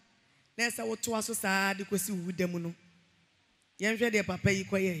 Na esa wo to aso saa de kwesi wudam no. Yen hwe de papa yi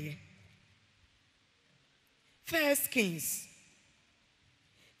koyeye. First Kings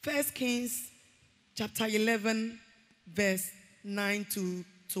chapter 11 verse 9 to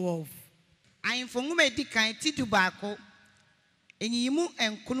 12. I inform me di kan ti du baako. Enyimu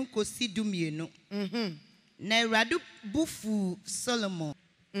enkunu kosi du mienu. Na Awurade bufu Solomon.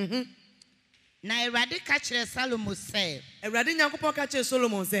 Na Awurade ka kire Solomon say. Awurade Nyankopon ka kire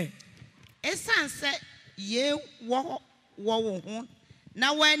Solomon say. Esan se ye wo ho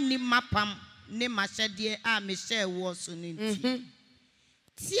na wani mapam ne mahyede a me share wo so no nti.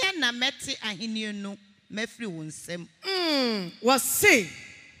 Tie na mete ahenie no mafiri wo nsem. Was say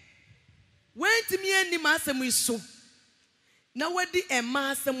when to me any masem iso na wadi e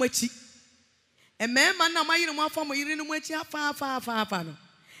masem achi e mema na mayire mo afam yire no achi afa no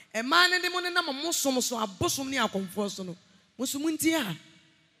e ma ne de mo ne na mo so abosom ne akomfo so no musum nti a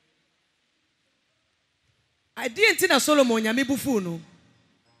I didn't na Solomon nyame bufu no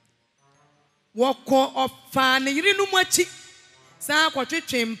woko ofa ne yire no achi sa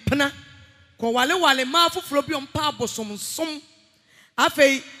kwatwetwe mpena ko wale ma foforo bi ompa abosom som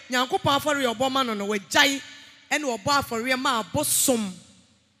afei Nyankopon afori oboma no wagyae ene obo afori ma abosom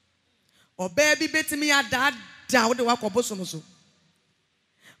oba bi betimi ada wo de wakobosom so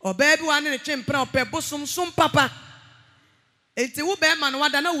oba bi wane ne twempra opa bosom som papa enti wo be ma no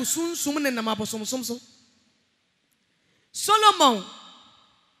wada na wusunsum ne nam abosom som so Solomon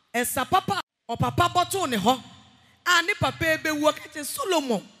esa papa o papa boto ne ho a ne papa ebewu ka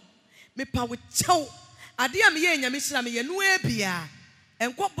Solomon me pa wo chew ade am ye nyame hira me ye no ebia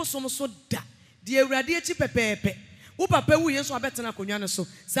enko bosom so da de Awurade echi pepepe wo papa wu yeso abetena konwa ne so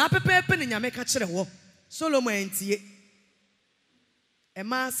sa pepepe ne nyame ka kire wo Solomon entie e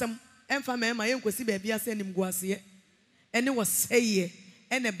ma asem emfa ma ye nkosi ba bia se nim guase ene wo seye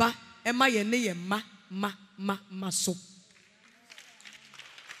ene ba e ma ye ne ye ma so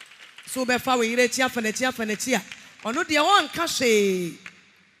so be fa we ire chi afana a ono de won ka hwe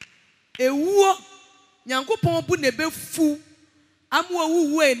ewuo Nyankopon bu ne befu amwo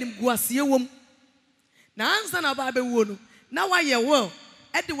wuwu enim guase wom na ansa na ba bewuo no na wa ye wo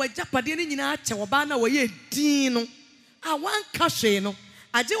e de wajapade ne nyina ache wo ba na wo ye din no a wan ka hwe no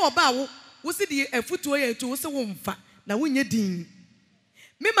age wo ba wo se de afutuo ye to wo se wo mfa na wonye din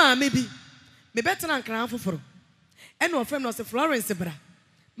me ma me bi me betena nkran foforo e no ofrem no se Florence bra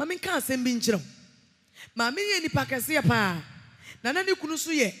ma me kan asem bi nkyerem ma me ye nipa kese pa na ne kunu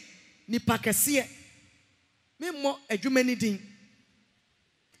so ye nipa kese me mo adwuma ni din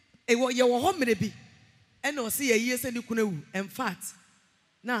e wo ye wo ho mere bi e na o se ye ye se ne kunu ewu in fact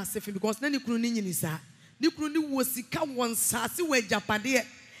na asefi because na ne kunu ni nyini sa ne kunu ni wo sika won saase wo ajapade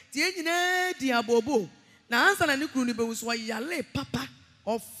tie nyina di abobo na ansa na ne kunu ni be wo so yale papa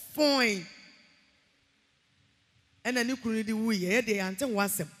of fine ena ne kunu di wu ye de ante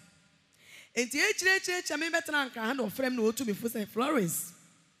wasem enti echire me betena nka ha na ofrem na otu me fu say Florence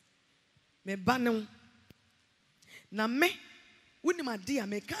me banem na me woni ma dia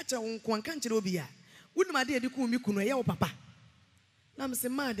me ka kire won ko anka kire obi a woni ma dia di ku mi kunu ye wo papa na me se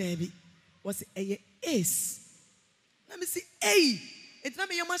ma da bi was eye ace na me se enti na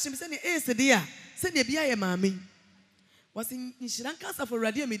me ye ma hye me se ne ace dia se ne bia ye maame was nhira nka sa for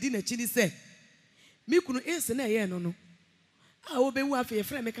radio me di na chi ni se mi kunu ace na ye no a wo be wu afa ye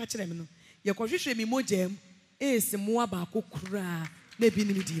frɛ me ka kire me no ye ko hwehwɛ mi mogem ace mo aba akokura na bi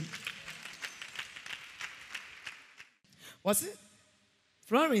ni mi di Was it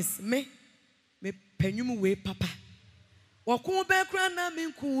Florence me penyum we papa. Waku bekra na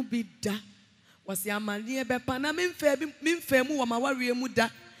minku bi da. Was ya manie bepa na mimfe mu wa mawari mu da.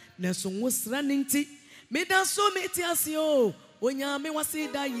 Na so wosra ninti. Me da so meti ase o. Onya me wasi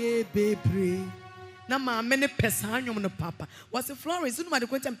da ye bebre. Na ma me ne pesa anwom no papa. Was it Florence no ma de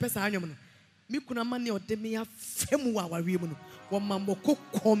kwenta pesa anwom no. Me kuna ma ne ode me afemu wa wari mu no. Wo mambo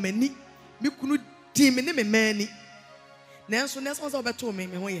kokomani. Me kunu di me ne me mani. Nanso nesa won se obeto me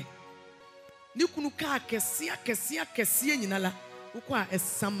ho ye. Ni kunu ka kesia nyina la. Wo a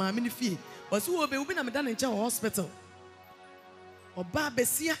esama me ne fie. Was wo be wo bi na me da ne nche hospital. Oba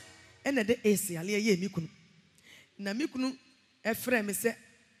besia ene de AC ale ye mi kunu. Na mi kunu efre me se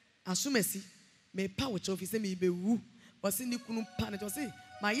asumasi me pa wo che office me be wu. Was ni kunu pa ne was say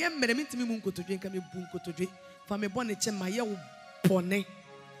ma ye mmere mi ntimi mu nkotodwe nka me bu nkotodwe. Fa me bone che ma ye wo bone.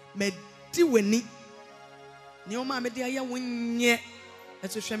 Me di weni. Ni o ma me de aye wonye.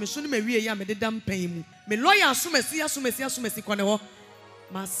 Eto hwe me so ni me wie ya me de dam pan mu. Me lawyer asumasi kone ho.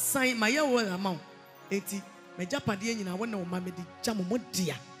 Ma sign ma ye wo amount. Enti me japade nyina wo na wo ma me di jam mo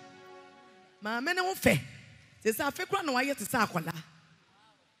dia. Ma me ne wo fe. Se sa fe kra na wa ye te sa akola.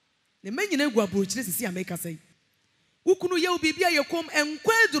 Ne me nyina gu abrochire sisi America sai. Ukunu ye obibi aye kom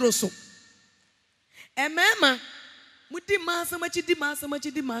enkwaduro so. Emema mudi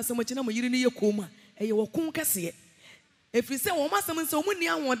masamachi na mo yiri ni ye kom a eye wo kun kase. Efiri se wo masam nse wo ni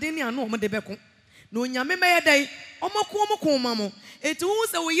ahoden ni ano wo de beko. Na onyame meye dai omako ma mo. Eti wo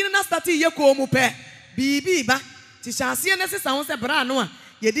se wo yiri na start ye kom pe. Bibi ba ti chance ne sesa wo se bra no a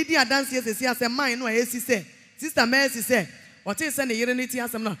ye didi adanse sesi ase man no a esi se sister Mercy se o te se ne yiri ni ti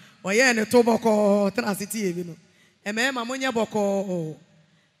asem no o ye ne to boko transiti ebi no. Eme ma monye boko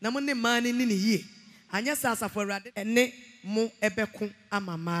na mo ne man ni yie anya sasa for rade ene mo ebeko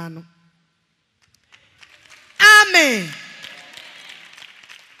amama no. Amen.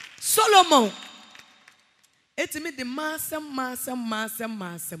 Solomon etimi de masem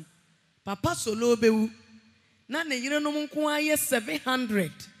papa solo bewu na ne yire no nko aye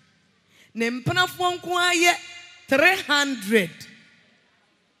 700 ne mpanafo nko aye 300.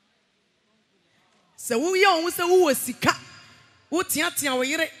 Se wo ye on se wo sika wo tiatia wo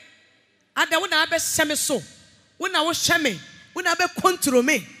yire ada wo na abe hyeme so wo na wo hyeme wo na abe control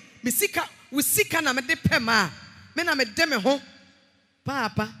me sika wo sika na me de pema me na me de me ho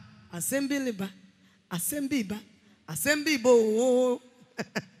papa assembly ba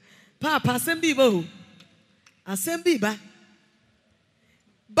papa assembly ba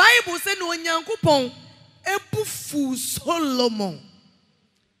Bible say no Onyankopon ebufu Solomon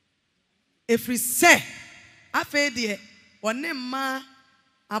efri se afa de one ma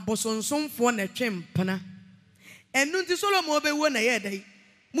abosonsomfo na twempana enu nti Solomon obewo na ye dai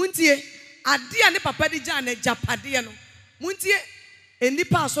muntie ade a ne papa di ja na japade no muntie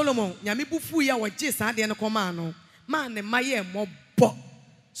enipa Solomon nyame bufu ya woje sa de no koma no ma ne ma ye mobo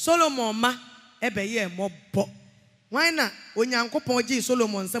Solomon ma ebe ye mobo wan na Onyankopon ji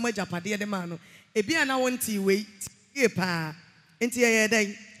Solomon nsam japade de ma no ebia na wonti we tie pa enti ye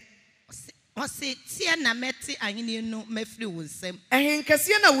dai Ose tie na meti ahini no mefiri wo nsam.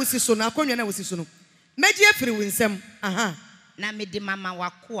 Kese na wosi so na akonwa na wosi so no. Meji afiri wo nsam. Aha. Na mede mama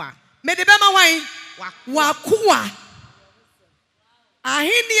wakoa. Mede be ma wan? Wakoa.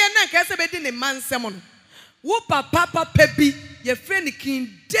 Ahini na kese be di ne mansam no. Wo papa bi ye friend King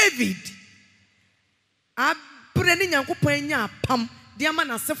David. Abre ni Nyankopon anya apam de ama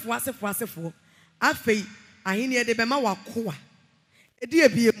na asefo. Afei ahini de be ma wakoa. Edi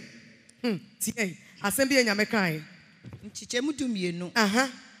ebiem. Tie asem bi nyame kan nchichemu dumienu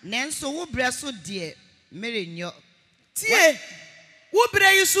nenso wo bre so de merenyo tie wo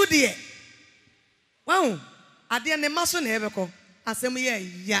bre yi so de wow ade ne maso na ebeko asem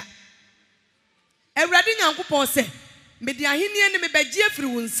ye ya Ewurade Nyankopon se me de ahenie ne me begie afiri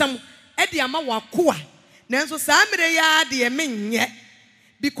wo nsam e de ama wakoa nenso saa mere ya de menye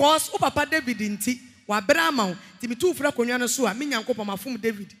because o papa David nti wa bra ama ti mi tu fura konwa no so a me Nyankopon mafom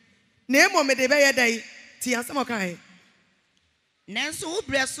David Nemo me de be ye dai ti asem kan nanso wo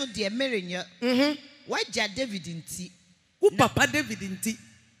bre so de merenyo waja David nti wo papa David nti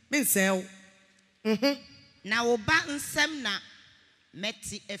me nsel na wo ba nsem na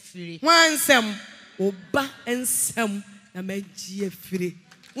meti afiri wan nsem wo ba nsem na maji afiri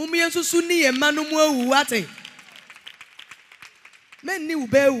wo me nsusu ni ye manu mu awu ate men ni wo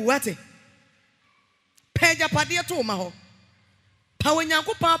ba awu ate peja pade to ma ho pa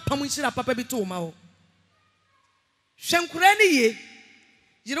Onyankopon pam nhira papa bi to ma ho hwenkura ni ye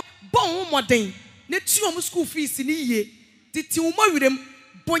yiro bon moden ne tuom school fees ni ye titi wo mawirem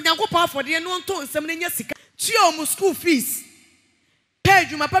bo Onyankopon afode no nto nsem ne nya sika Tio mu school fees. Pay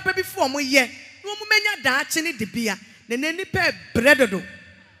you my papa before mo ye. No mu menya da chini de bia. Ne neni pay bread do.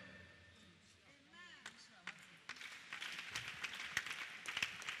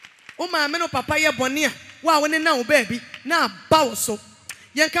 O ma me no papa ye bone a wa woni na wo baby na ba wo so.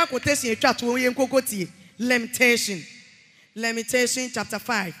 Yenka quotation etwa to yen kokotie. Lamentation chapter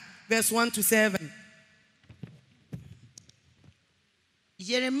 5 verse 1 to 7.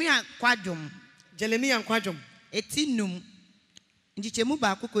 Jeremiah kwadwom etinum njichemu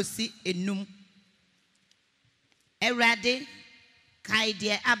ba kokosi enum Ewrade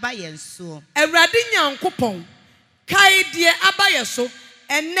kaide abayenso Ewrade nyankopon kaide abayeso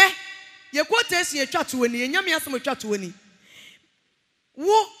enne ye quotation etwa to woni enyame asem etwa to woni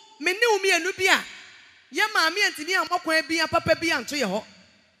wo me ne umi enu bia ye maame antini amokwan bia papa bia nto ye ho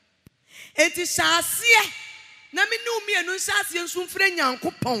enti hyase na me ne umi enu hyase nso mfre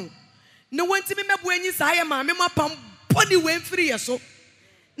nyankopon ne wonti me mebo anyi saa ye maame mapam boni we mfiri ye so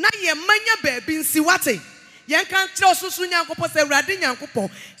na ye manya ba bi nsi wate ye kan kire osusu nyankopon se Awurade nyankopon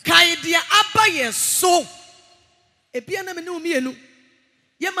kaide abaye so ebia na me ne umi enu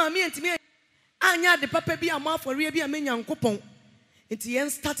ye maame antini anya de papa bia amafore bia me nyankopon enti yen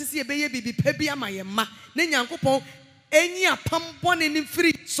start si ebeye bibi pa bia ma ye ma ne nyankopon enyi apam bone ni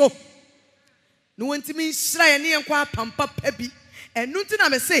free so no wantimi nhira ye ne yenkwa apam papa bi enu nti na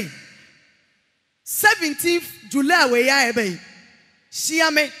me say 17th July we ya ebe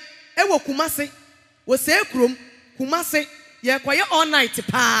hia me e wo Kumase wo se krom Kumase ye kwaye all night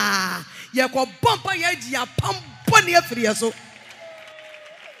pa ye kwa bomba ye ji apam bone afiri so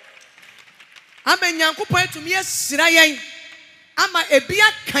ame nyankopon etumi ehira yen ama ebia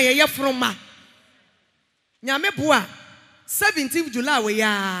kan ye froma nyame boa 17th July we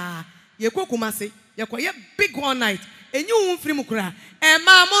ya ye Kumase ye kwaye big all night enyi wo mfiri mukura e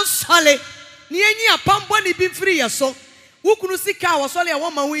ma mo sole ni enyi apambo ni bi mfiri ye so wukunu sika wo sole e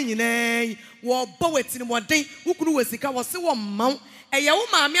wo ma wo nyina wo bo wetini moden wukunu we sika wo se wo ma e ye wo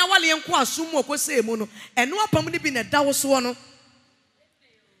maame awale enko asum okose mu no eno apam ni bi na da wo so no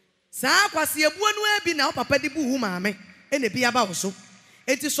saa kwase ebu anu abi na wo papa di bu hu maame ene bi aba wo so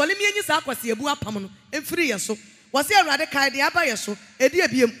enti sole mi enyi saa kwase ebu apam no emfiri ye so wo se Awurade kaide aba ye so edi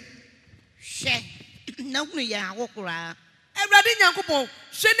abiem hwe na hunu ya awokura Awurade nyankopon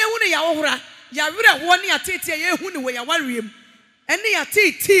hwe ne hunu ya awokura ya were ho ne atete ye hunu we ya wariem ene ya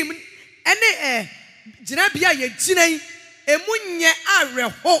team ene gina bia ye ginan emunye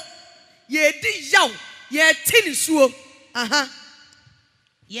areho ye di yaw ye tini suo aha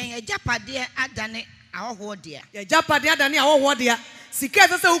yen ajapade adane awoho dia ye japade adane awoho dia sika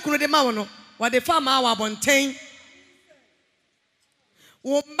sese hukunu de ma wo no wo de fa ma wa bonten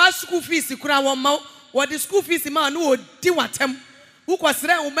wo ma school fees kura wo ma wo de school fees ma no odi watem wo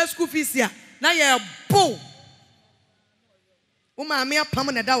kwasere wo ma school fees ya na ye bo wo ma me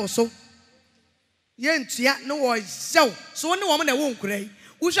apam na da wo so ye ntua no wo yaw so ne wo na wo nkurai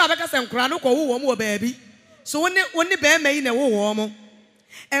wo hwa beka se nkura no ko wo wo baabi so woni be ma yi na wo mo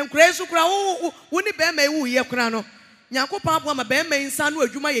enkurai so kura woni be ma yi wo ye kura no nyankopon abo ma be ma yi nsa no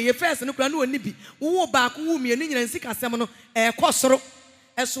adwuma ye first no kura no oni bi wo ba ko wo mienu nyina nsika sem no kosoro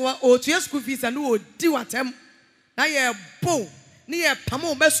eso otua school fees no odi watem na ye bo ni ye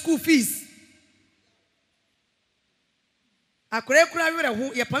pamo ma school fees akure kura were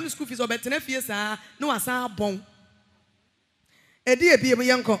ho ye pam school fees obetena fie saa no wasa bon edi ebiem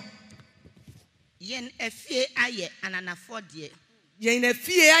yenko yen afie aye ananafo de yen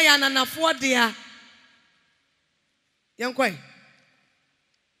afie aye ananafo de a yenko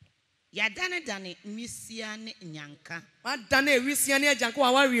ya dane misia ne nyanka wa dane wisia ne agyanka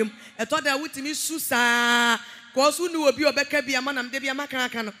wa wariem eto da wutimi su saa ko so ni obi obeka bia ma nam de bia maka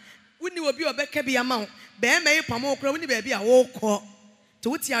aka no wuni obi obeka bia ma be ma yi pam okra wuni ba bia wo ko to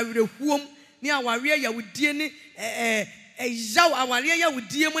wuti awerehuom ni aware ya wudie ni yaw aware ya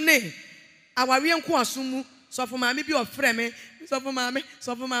wudie mu ne aware nko asomu sofo maame bi ofre me sofo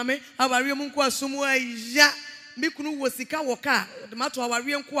maame aware mu nko asomu aya mikunu wo sika wo ka de mato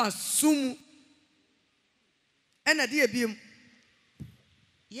aware nko asomu ena de ebiem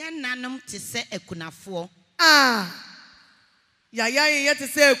ye nanom te se akunafo ya ye te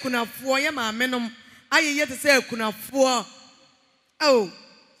se akunafo ye maame nom aye ye te se akunafo oh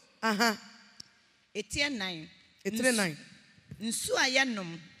aha etie 9 nsu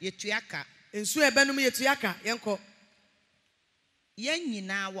ayenom yetuaka nsu ebenum yetuaka yenko yen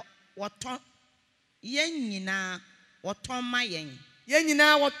nyina woton mayen yen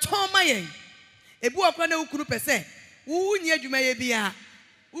nyina woton mayen ebu okra na ukuru pese wo nyi adwuma ye bia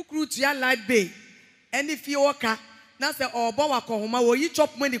ukuru tua light bay eni fie woka na se obo wakohoma wo yi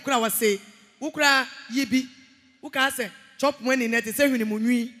chop money kura wase Ukra yibi. Uka say chop money net say hwini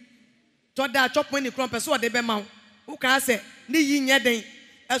munwi. Toda chop money kron person de be ma. Uka say ni yi nya den.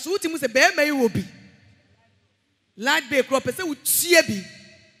 Eso utimu say be ma yi obi. Large bay crop say utie bi.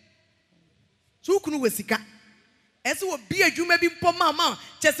 So kunu wesika. Eso obi adwuma bi mpo ma.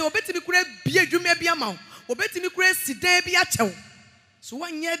 Chese obetimi kura bi adwuma bi ama. Obetimi kura sidan bi achew. So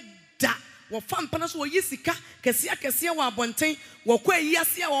wanye da. Wo fam pana so yi sika kese wa abonten wo kwa yi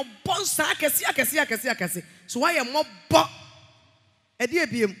ase a wo bonsa kese so why mobo e de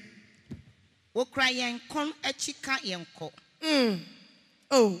ebiem wo kra yen kon achika yen ko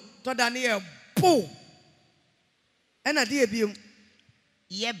oh to da ne e po e na de ebiem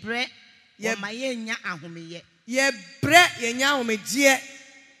ye bre wo ma ye nya ahomeye ye bre ye nya ahomegye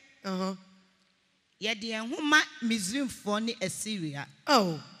ye de enhoma Misraimfo ne Assyria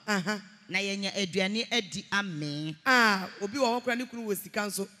oh na yenya aduane adi amen obi wo hokora ne kunu wo sika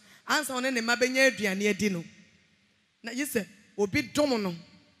nso ansa one ne mabenya aduane adi no na yese obi dom no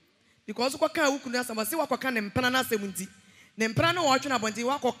because kwaka wukunu asamba se wakoka ne mpana na asem nti ne mpana na wo twena bonti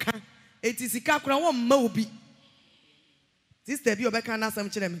wakoka eti sika kora wo mma obi sister bi obeka na asem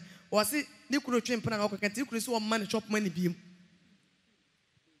kire me wo se ne kunu twe mpana na wakoka nti kunu se wo mma ne chop money biem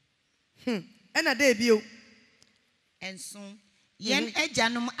ena de bio enso yen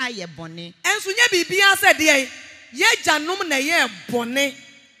ejanom aye bone enso nya bibia se de ye janom na ye bone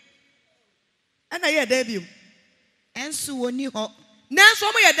ana ye da biom enso woni ho nanso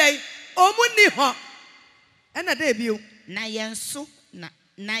mo ye dai omu ni ho ana da biom na yenso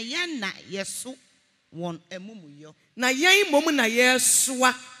na yen na yeso won emumuyo na yen mom na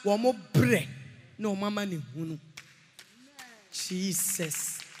yesoa wo mo bre na o mama ne hunu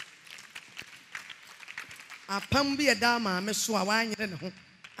Jesus apam bi eda ma me so a wanyere ne ho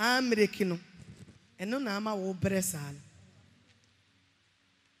amereki no eno na ama wo bre saa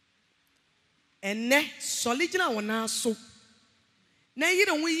enne soligina wona so na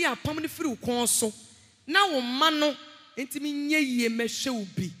yire wo yi apam ne firi kon so na wo ma no entimi nye yie mehwe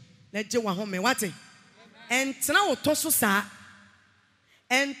obi na je wa home wate entena wo to so saa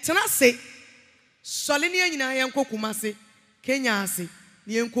entena se solini anyina yenkokuma se Kenya ase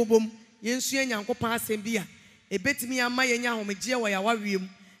ne yenkobom yensu enyankopon asem bia ebetimi ama yenya homegye wo ya wawiem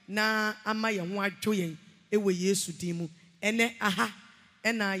na ama ye ho adwo yen ewe Yesu dimu ene aha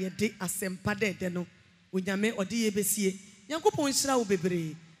ena ye de asempa de no onyame ode ye besie yankopon nhyira wo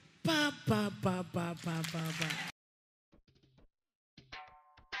bebre ba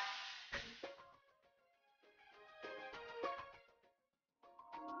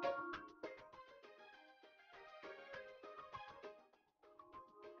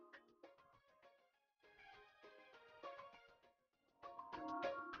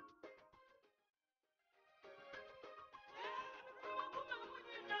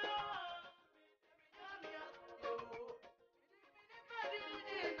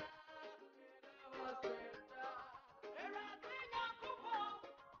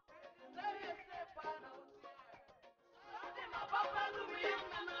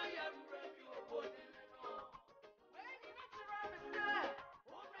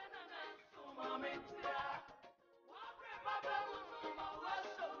Mommy.